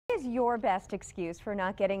is your best excuse for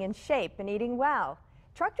not getting in shape and eating well?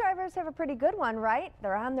 Truck drivers have a pretty good one, right?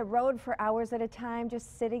 They're on the road for hours at a time,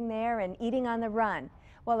 just sitting there and eating on the run.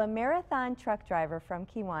 Well, a marathon truck driver from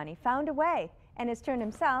Kewanee found a way and has turned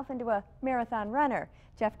himself into a marathon runner.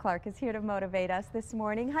 Jeff Clark is here to motivate us this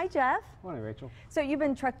morning. Hi, Jeff. Morning, Rachel. So you've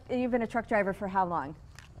been a truck driver for how long?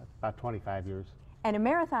 About 25 years. And a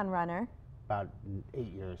marathon runner? About 8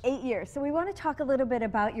 years. 8 years. So we want to talk a little bit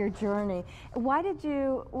about your journey. Why did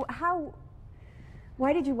you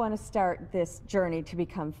want to start this journey to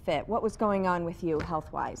become fit? What was going on with you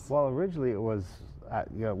health-wise? Well, originally it was,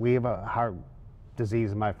 we have a heart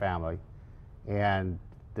disease in my family, and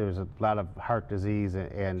there's a lot of heart disease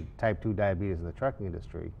and type 2 diabetes in the trucking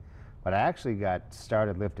industry. But I actually got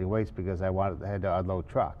started lifting weights because I had to unload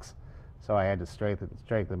trucks. So I had to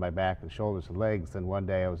strengthen my back and shoulders and legs. And one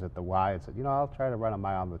day I was at the Y and said, you know, I'll try to run a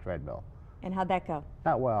mile on the treadmill. And how'd that go?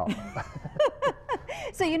 Not well.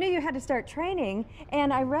 So you knew you had to start training,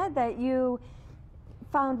 and I read that you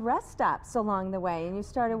found rest stops along the way, and you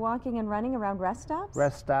started walking and running around rest stops?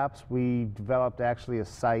 Rest stops. We developed actually a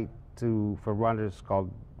site for runners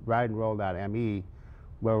called rideandroll.me,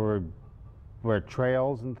 where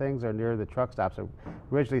trails and things are near the truck stops. It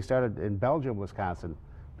originally started in Belgium, Wisconsin,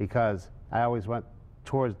 because I always went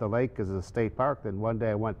towards the lake because it's a state park. Then one day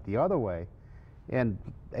I went the other way, and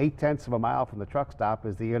 0.8 of a mile from the truck stop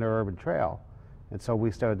is the interurban trail. And so we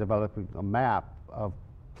started developing a map of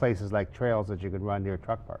places like trails that you could run near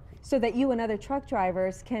truck parking. So that you and other truck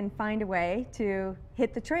drivers can find a way to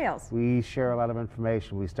hit the trails. We share a lot of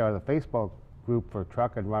information. We started a Facebook group for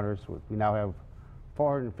truck and runners. We now have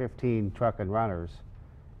 415 truck and runners,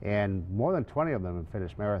 and more than 20 of them have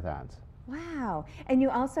finished marathons. Wow. And you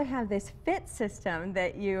also have this fit system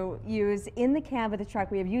that you use in the cab of the truck.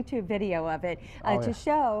 We have YouTube video of it to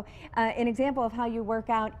show an example of how you work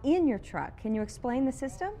out in your truck. Can you explain the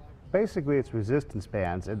system? Basically, it's resistance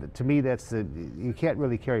bands. And to me, you can't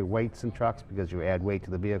really carry weights in trucks because you add weight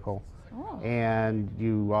to the vehicle. Oh. And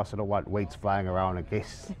you also don't want weights flying around in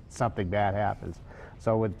case something bad happens.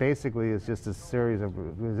 So it basically is just a series of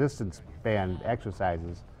resistance band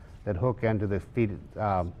exercises that hook into the feet,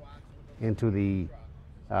 into the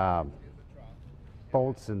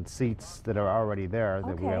bolts and seats that are already there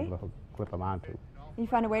that we're able to clip them onto. You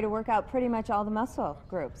found a way to work out pretty much all the muscle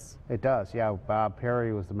groups. It does, yeah. Bob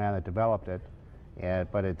Perry was the man that developed it,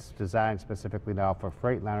 but it's designed specifically now for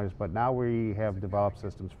Freightliners, but now we have developed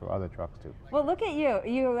systems for other trucks too. Well, look at you.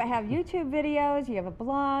 You have YouTube videos, you have a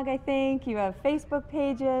blog, I think, you have Facebook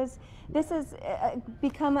pages. This has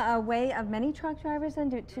become a way of many truck drivers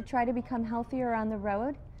to try to become healthier on the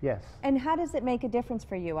road? Yes. And how does it make a difference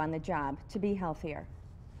for you on the job to be healthier?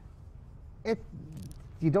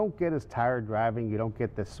 You don't get as tired driving. You don't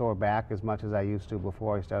get the sore back as much as I used to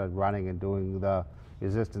before I started running and doing the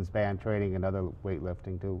resistance band training and other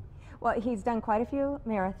weightlifting too. Well, he's done quite a few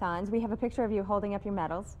marathons. We have a picture of you holding up your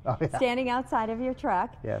medals, standing outside of your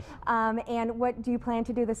truck. Yes. And what do you plan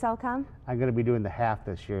to do the Cellcom? I'm going to be doing the half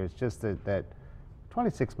this year. It's just that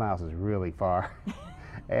 26 miles is really far.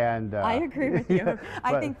 And I agree with you.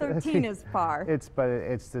 I think 13 is far. It's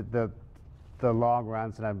the long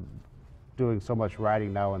runs, and I'm doing so much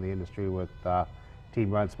riding now in the industry with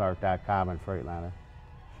TeamRunSmart.com and Freightliner.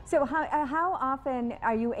 So how often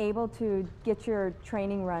are you able to get your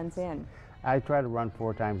training runs in? I try to run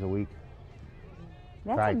 4 times a week.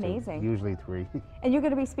 That's amazing. Usually 3. And you're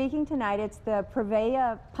going to be speaking tonight. It's the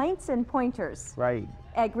Prevea Pints and Pointers. Right.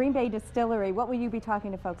 At Green Bay Distillery. What will you be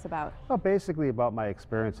talking to folks about? Well, basically about my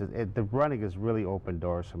experiences. The running has really opened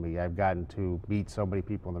doors for me. I've gotten to meet so many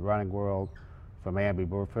people in the running world, from Amby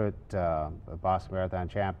Burfoot, a Boston Marathon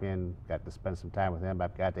champion. Got to spend some time with him.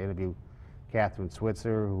 I've got to interview Catherine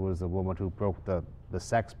Switzer, who was the woman who broke the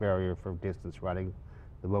sex barrier for distance running,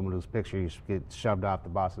 the woman whose picture you get shoved off the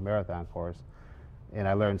Boston Marathon course. And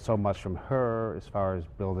I learned so much from her as far as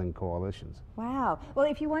building coalitions. Wow. Well,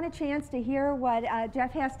 if you want a chance to hear what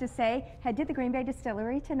Jeff has to say, head to the Green Bay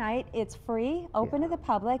Distillery tonight. It's free, open to the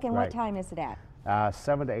public, and what time is it at?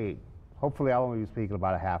 7 to 8. Hopefully I'll only be speaking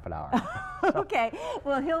about a half an hour. Okay.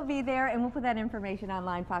 Well, he'll be there, and we'll put that information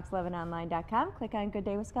online, fox11online.com. Click on Good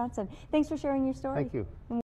Day Wisconsin. Thanks for sharing your story. Thank you.